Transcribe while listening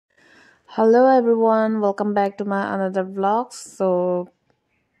Hello everyone, welcome back to my another vlog. So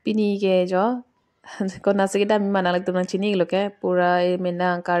pini ke jo ko nasi kita mana lagi tu nang chini lo ke pura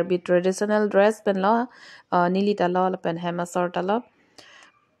mina Karbi traditional dress pen lo nili ta lo pen hema sort ta lo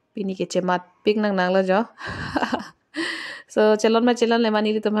pini ke chemat pik nang lo jo so chelon le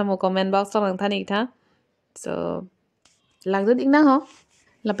mani li tum hemo comment box lo nang thani tha so lang dun ing na ho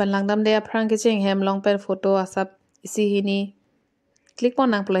la pen lang dam de aprang ke cheng hem long pen photo asap isi hini click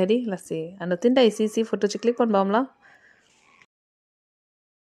pon nang play di la se ano tinda isi photo che click pon bom la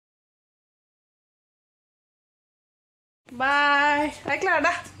bye Aklam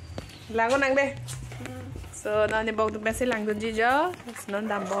dah lang nang de so nó ni bong tu besi lang dun ji jo non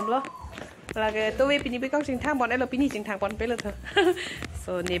dam bom lo la ke tu vi pini pe kong sing thang bon ai lo pini sing thang bon pe lo tho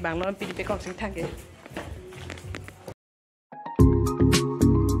so ni bang lo pini pe kong sing thang ke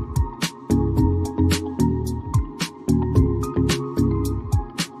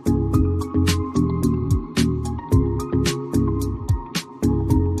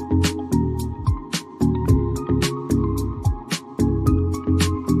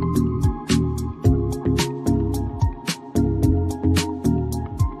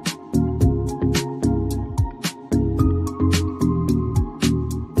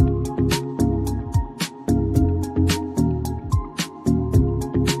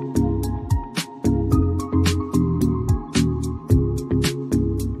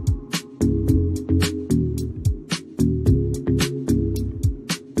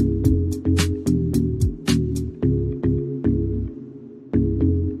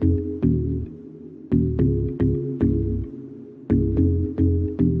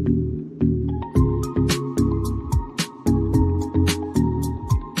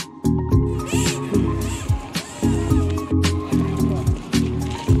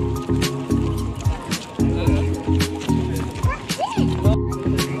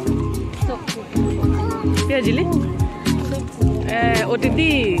jili OTD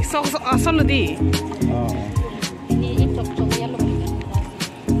sok asal di ini itu coba ya lo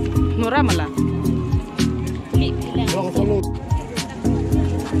Nora malah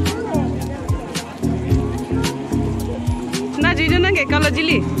nah jadi nang kalau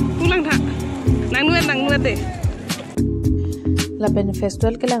jili pulang tak nang nuat deh lapen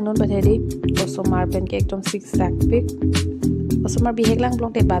festival ke lang non bathedi osomar pen ke ekdom zigzag pik osomar bihek lang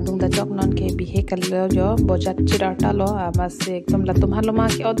blong te badung da jok non ke bihek kallo jo bojat chirata lo amas ekdom latum haloma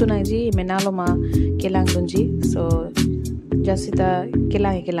ke odunai ji menaloma kelang dunji so jasita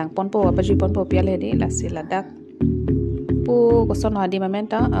kelang ponpo apaju ponpo piale di lasi ladak pu koson hadi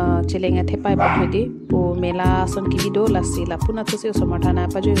mamenta chilenga thepai pathedi pu mela son kidido lasi la puna tusi osomar thana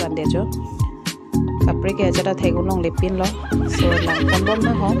apaju gande jo kapre ke jada thegunong lepin lo so lang ponbom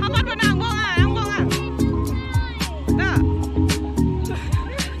na ho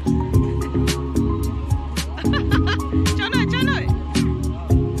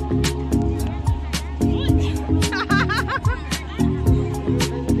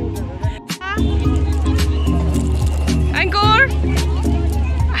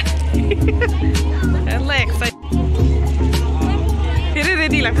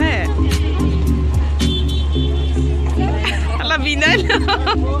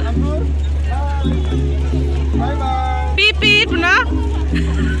Pipit na.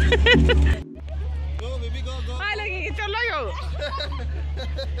 Go baby go. Ai lagi chalo yo.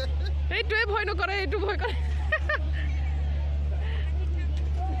 Ei tu bhoi no kore, tu bhoi kore.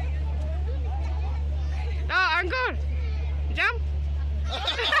 Ah, uncle. Jump.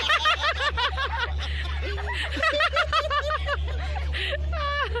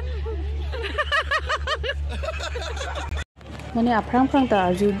 Mane aprang ta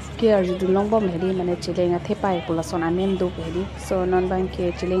arju dulong bom hedi mane chilenga thepai pula son amen do hedi so non bang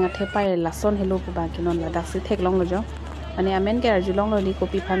ke chilenga thepai lason hello pu ba ke non la dak si thek long lo jo mane amen ke arju long lo li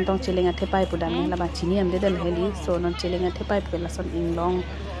kopi phan tong chilenga thepai pu dam la ba chini am de dal hedi so non chilenga thepai pu lason ing long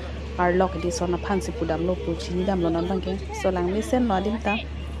ar lok di son phan si pu dam lo pu chini dam lo non bang ke so lang mi sen no dim ta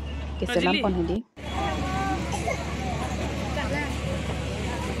ke selam pon hedi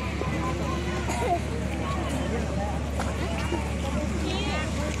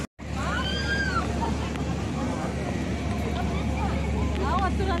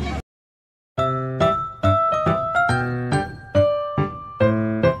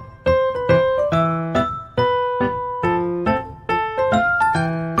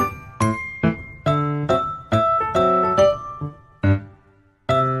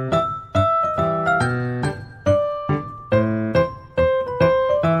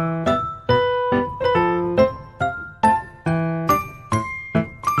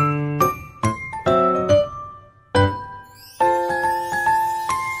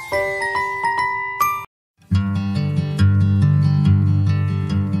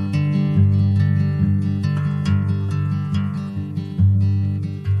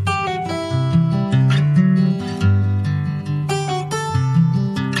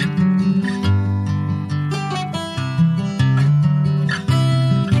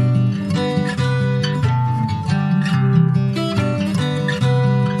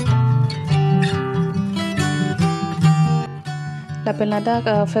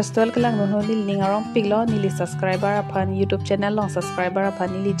penlada festival kelang non holi ningarong piglo nili subscriber aphan YouTube channel long subscriber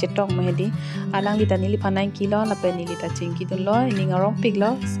aphan nili chetong mahedi alang li tanili phanai kilo la pen nili ta chingki dolo ningarong piglo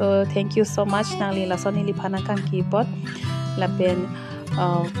so thank you so much nangli la son nili phana kang ki pot la pen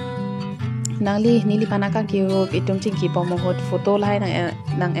nangli nili phana kang ki ro itum chingki pomohot photo lai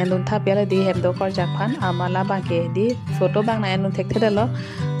nang enun tha pela di hem do kor jak phan amala ba ke di photo bang na enun thek thedalo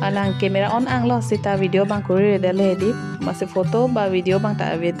alang camera on anglo sita video bang kuri dele di mase photo ba video bang ta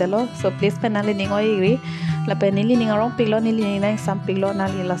vedalo so please penali ningoi ri la penili ningarong piglo nili nang sam piglo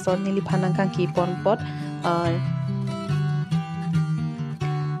nali la son nili phanang kang ki pon pot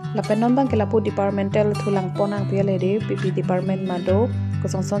la penon bang kelapu departmental thulang ponang pele di pp department mado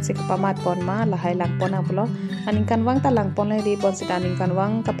kosong son sik pamat pon ma la hai lang ponang pulo aning kan wang ta lang pon le di bon sita aning kan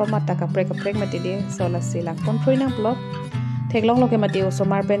wang kapamat ta kaprek mati di so la silang pon phui nang pulo theklong loke mati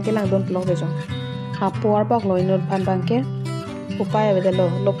osomar pen ke lang don plong de jong apuar bak loinut phan bang ke upai vedelo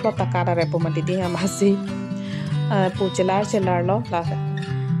loplot ta kara repo mati di amasi pu chelar lo la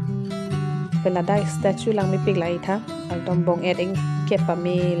pelada statue lang mi pik lai tha aldom bong eding ke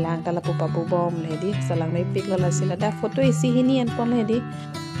pami lang tala pu pabu bom ledi salang mi pik la sila da photo isi hini en pon ledi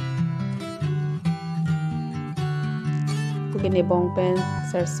pukine bong pen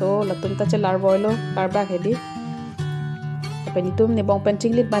serso latum ta chelar boilo karba hedi penitum ne bong pen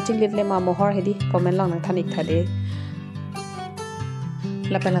chinglit le ma mohor hedi comment lang nang thanik thade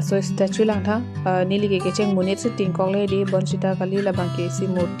la pena so statue lang tha nili ke cheng munit se ting kong le di bon sita kali la bang ke si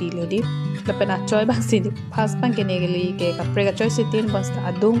murti le di la pena choi bang si fast bang ke ne geli ke ka pre ka choi si tin bon sta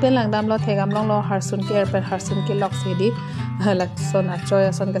adung pen lang dam lo thegam long lo harsun ke pen harsun ke lok se di la son a choi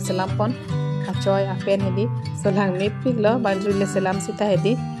son ka selam pon a choi a pen hedi so lang mi pik lo banju le selam sita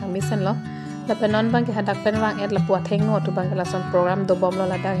hedi ami sen lo la penon bang ke hadak pen wang et la puat theng no tu bang ke la son program do bom lo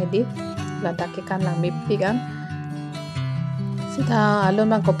la da hedi la dak ke kan lang mi pigan sita alun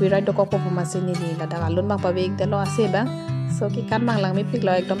bang copyright do ko po masini ni la dak alun bang pabik de lo ase bang so ki kan bang lang mi pik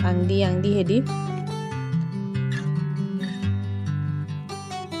lo ekdom angdi hedi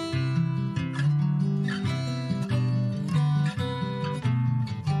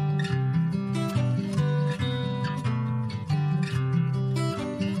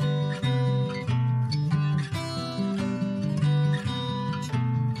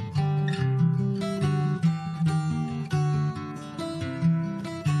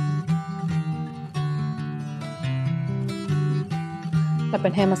la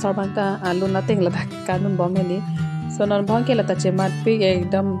pen hema sor bang ka alun nating la dak kanun bom heli so non bang ke la ta chemat pi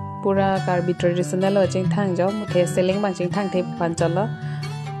ekdam pura karbi traditional lo ching thang jo muthe selling bang ching thang the pan chalo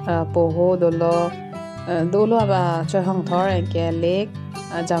po ho dolo aba choi hong thor en ke lek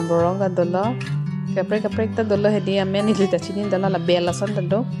jamborong ga dolo kaprek ta dolo hedi ameni li ta chinin dolo la bela son ta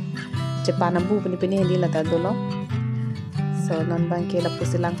do che panabu pini hedi la ta dolo so non bang ke la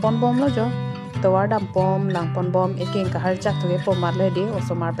pusilang pon bom lo jo tawar dam pom lang pon bom ekeng ka har chak thoge pom mar le di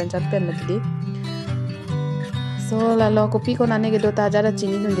osomar pen chat pen mati so la lo copy ko nane ge do ta jara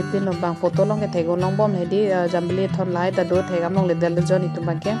chini nun de pen lo bang photo long ke thego long bom le di jambele thon lai ta do thegam long le del joni tu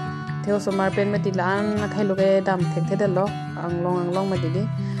bang ke theo somar pen mati lan na khai lo ge dam thek the del lo anglong mati di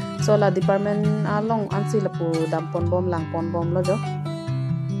so la department along ansi la pu dam pon bom lang pon bom lo jo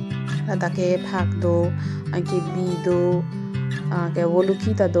la ke phak do anki bi do ke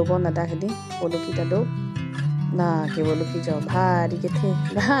woluki ta do bon da hedi woluki ta do na ke woluki jo bhari ke the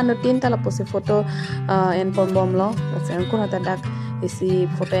da no tin ta la posi photo en pom bom lo sen ko ta dak isi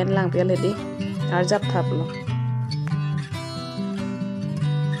photo en lang pe le di arjap thap lo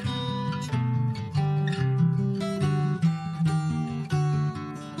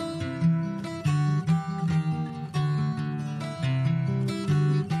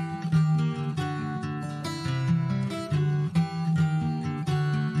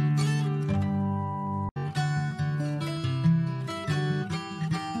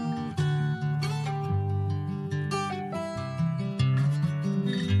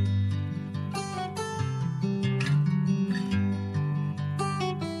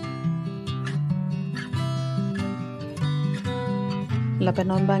la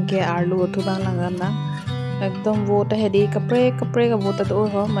penon bang ke arlu thu bang langam na ekdom wo ta hedi kapre ka wo ta do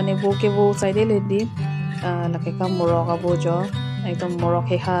ho mane wo ke wo sai de le di la ke kam morok a wo jo ekdom morok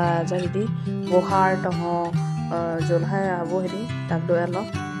he ha ja di wo har to ho jol ha a wo hedi tak do elo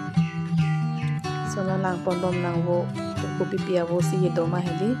so la lang pon bom nang wo ko pipi a wo si do ma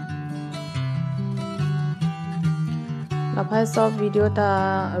hedi la phai sob video ta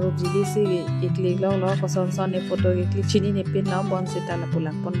rup jili si iklik long lo koson son ne photo iklik chini ne pin lo bon sita la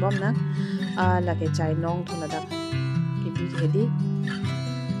pulang pon bom na la ke chai nong thola da ki bi hedi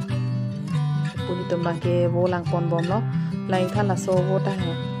puni tombang ke wo lang pon bom lo lain thala so vota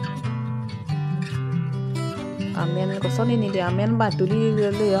hai amen ko soni ni de amen ba tuli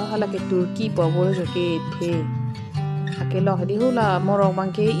le ya hala ke turki po bo jo ke the akelo hadi hula morong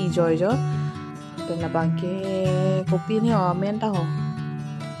bangke I joy jo la bangke kopi ni amen ta ho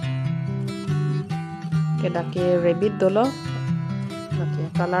ke dake rabbit dolo oke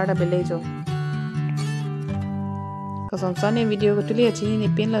color da bele jo ko son sani video ko tuli achi ni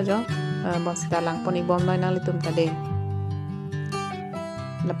pin lo jo bas dalang poni bom noi nang litum tade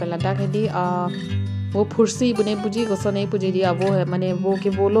la pela dak hedi वो फुर्सी बने बुझी को सने बुझी दिया वो है माने वो के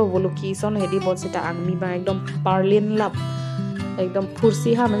बोलो की सन हेडी बहुत से आंगमी बा एकदम पार्लिन लब एकदम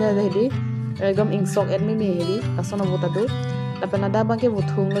फुर्सी हा मजा हेडी एकदम इंसॉक एडमी में हेडी असनो वो तदु लपना दा बाके वो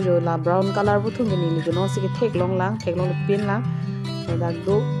थुंग जो ला ब्राउन कलर वो थुंग नि लिगो नो सिके थेक लोंग पिन ला दा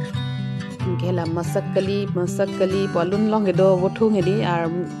दो गेला मसक्कली पलुन लोंग दो वो थुंग हेडी आर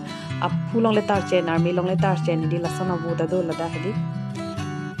अपु लोंग ले तार चेन आर्मी लोंग ले तार चेन हेडी लसनो वो तदु लदा Heidi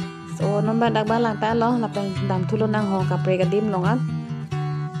so nomba dak balang ta lo la pen dam thulo nang ho ka pre ga dim longa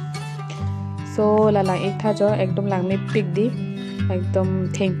so la lang ek tha jo ekdom lang me pick di ekdom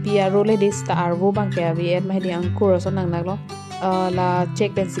thengpi aro le dis ta arbo bang ke vi et ma di angkur so nang nak lo la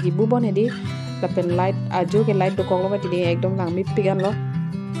check pen sigi bu bon hedi la pen light aju ke light do kong lo ti di ekdom lang me pick an lo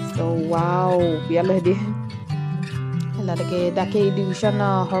so wow bia lo hedi la dake division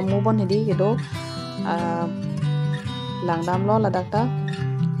hormone bon hedi ke do lang dam lo la dakta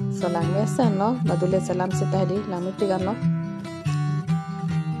so lang mesan lo badule salam sita di lang mi pigan lo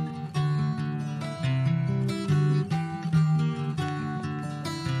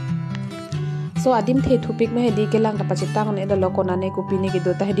so adim the thupik me di ke lang ta pachita ne da lokona ne ku pini ki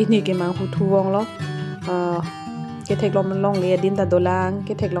do ta di ne ke ma hu thu wong lo ke theklom long le din ta dolang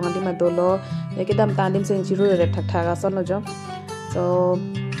ke theklong adim ma dolo e ke dam ta dim sing chiru re thak thaga son lo jo so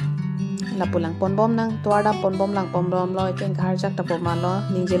la pulang pon bom nang tuada pon bom lang pom bom lo ken khar jak ta pom ma lo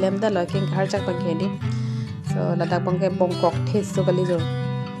ning jelem da lo ken khar jak pa ke di so la dak bong ke bong kok thes so kali jo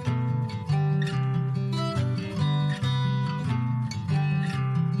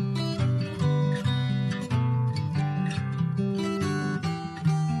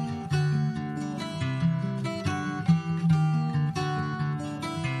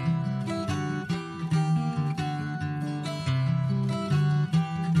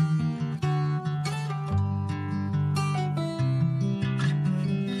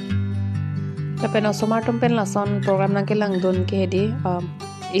Lapen osomartum pen la son program nang ke lang don ke hedi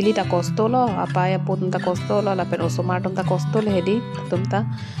ili ta costo lo apa ya pun ta costo lo lapen osomartum ta costo le hedi tumta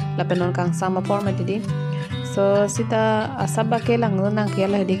lapen on kang sama format hedi so sita asaba ke lang nang ke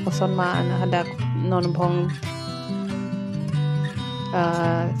la hedi koson ma hadak non bhong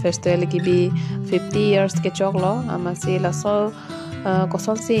festival ki bi 50 years ke chok lo ama si la so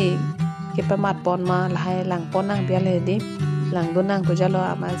koson si ke pamat pon ma lahai lang pon nang bia le hedi lang don nang ko jalo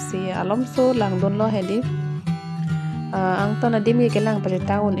amasi alom so lang don lo hedi ang to na dimi ke lang pali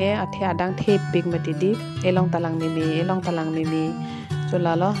taun e athe adang the pig mati di elong talang mimi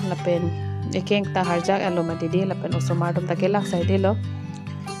chola lo lapen ekeng ta harjak alo mati di lapen osomar dum ta ke lak sai de lo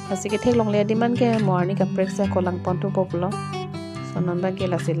asi ke thek long le di man ke morning ka preksa ko lang pon tu populo so non ba ke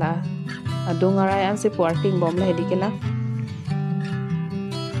la sila adungara an se parking bom le hedi ke la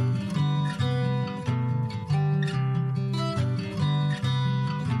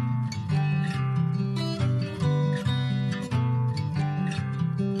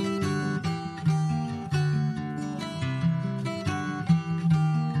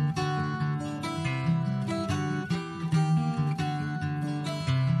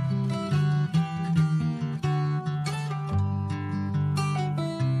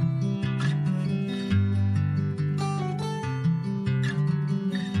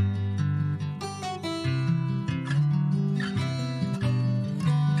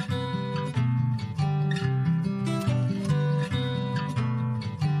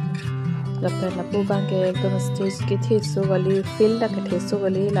lapen la pubang ke ekdom stage ke the so gali field da ke the so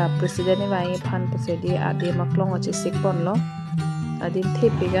gali la president ne vai phan pasedi ade maklong achi sikpon lo adim the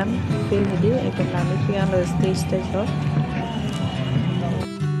pigan field hedi ekdom la mi pian lo stage lo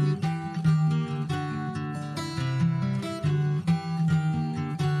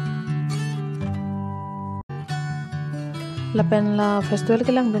lapen la festival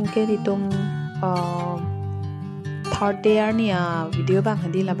ke lang don ke ditum third day arnia video bang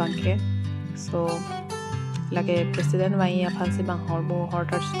hadi la bang ke so lage president vai ya phansi bang horbo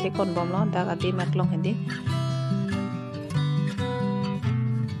hortar thekon bom lo dak adi maklong hedi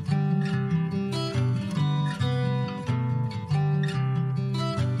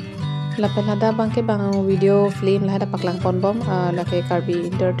lapen ada bang ke bang video film la da paklang pon bom lage Karbi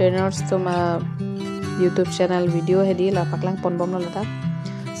entertainers to ma YouTube channel video hedi la paklang pon bom la ta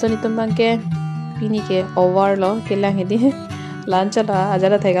so ni tum bang ke pini ke over lo ke lang hedi lunch la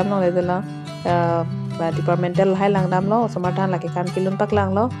ajara thegam no le la ba departmental hai lang dam lo somathan la ke kan kilun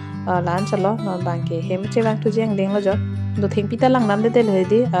paklang lo lunch lo non bang ke hem che bang tu jeng ding lo jo do theng pita lang nam de tel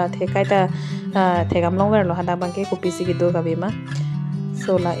hedi the kai ta thegam long ver lo hada bang ke kopi si ki do ka be ma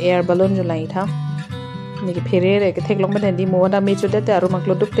so la air balloon jo lai tha ni ke phere re ke thek long ben di mo da me chu de ta ru mak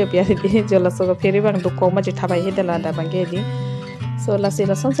lo duk te pya di jo la so ka phere bang duk ko ma chi tha bai he de la da bang ke di so la se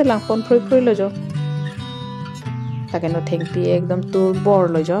la son se lang pon phrui lo jo ta ke no theng pi ekdom tur bor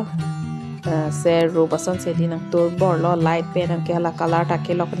lo jo se ro basan se di nang tur bor lo light pe nang ke la color ta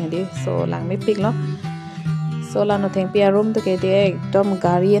ke lo ne di so lang me pik lo so la no theng pi room to ke di ekdom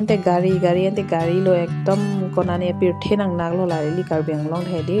gari ente gari lo ekdom kona ne pir the nang nak lo la li kar beng long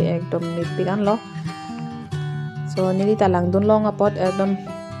the di ekdom me pik an lo so nili talang dun long apot ekdom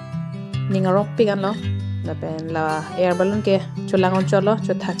ningarok pik an lo la pen la air balloon ke chulang on cholo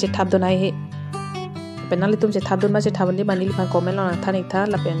chu tha chi thap donai he penali tum che thap dun ma che thaban di banili phan comment lo nang thanik tha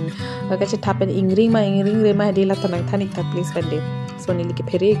la pen ka che thap pen ingring re ma di la tanang thanik tha please pen de so nili ke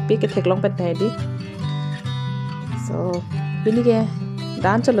phere ek pe ke thek long pen thai di so bini ke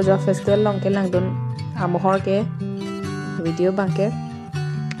dan chalo jo festival long ke lang dun amohor ke video bang ke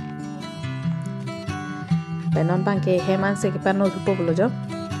penon bang ke heman se ke pano thupo bolo jo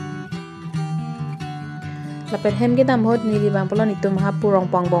la pen hem ke dam hot ni ri bang polo ni tum ha purong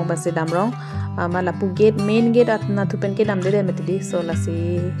pang bong ba se dam rong mala pu gate main gate at na thu pen ke dam de met di so la si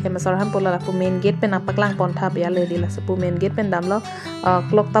hem sar ham pola la pu main gate pen apak lang pon tha pya le di la pu main gate pen dam lo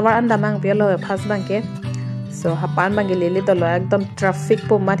clock tower an damang pya lo phas bang ke so hapan bang ke le to lo ekdom traffic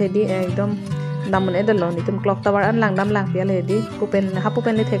po ma the di ekdom namun edel lo ni tum clock tower an lang dam lang pya le di pu pen ha pu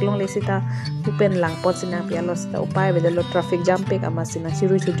pen le thek long le sita pu pen lang pot sina pya lo sta upai be lo traffic jam pe ama sina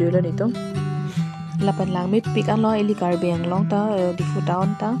chiru chu du lo ni tum la pen lang mit pik an lo eli kar beng long ta di fu down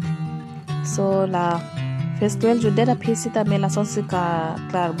ta so la festival ju de da phisita mela son si ka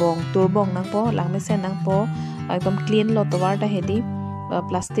klar bong tur bong nang po lang me sen nang po ekdom clean lo to war da hedi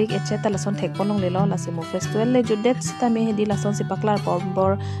plastic etc la son thek ponong le lo la se mo festival le ju de sita me hedi la son si paklar pon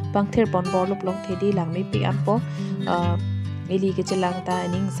bor pangther pon bor lo plong thedi lang me pi an po eli ke chelang ta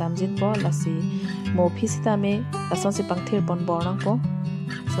ning samjin po la si mo phisita me la son si pangther pon bor nang po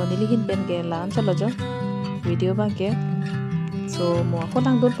so nili hin ben ke lan chalo jo video bang ke so mo ko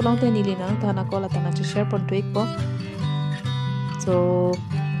nang don polong te nili nang thana ko la tana che share pon tweak po so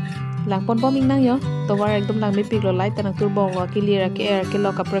lang pon bombing nang yo to war ekdom lang me pik lo light tanang tur bong wa clear ke air ke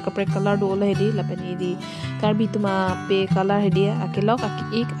lo kapre color do lo hedi la pani di karbi tuma pe color hedi ke lo ak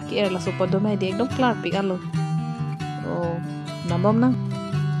air la so podom hedi ekdom clear pik alo oh nambom nang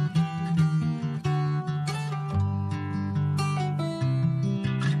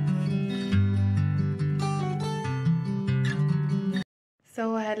so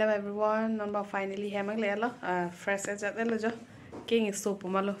hello everyone non ba finally hemang le lo fresh as at lo jo king is so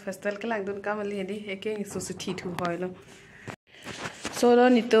pomalo festival ke lang dun kamali hedi king is so thi thu hoy lo so lo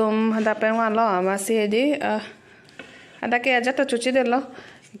ni tum handa pe wan lo ama si hedi handa ke aja to chuchi de lo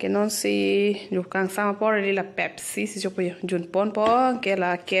ke non si ju kang sama por ri la Pepsi si jo po jun pon po ke la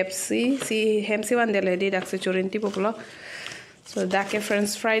KFC si hem si wan de le di dak se chorinti popolo so da ke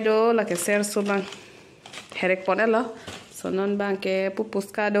french fry do la ke ser so bang herek ponelo so non bang ke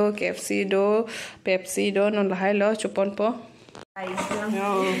pupuska do KFC do Pepsi do non la hai lo chupon po no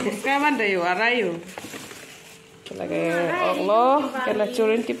pupuska man de yo arayo ke la ke oglo ke la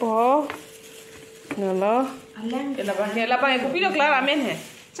churin tipo no lo ke la bang ko pilo clara amen hai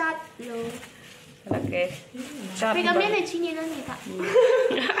chat lo la ke chat pe amen hai chini na ni ka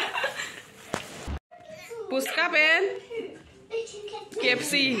puska pen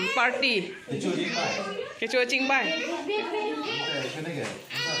KFC party ke cho ching bai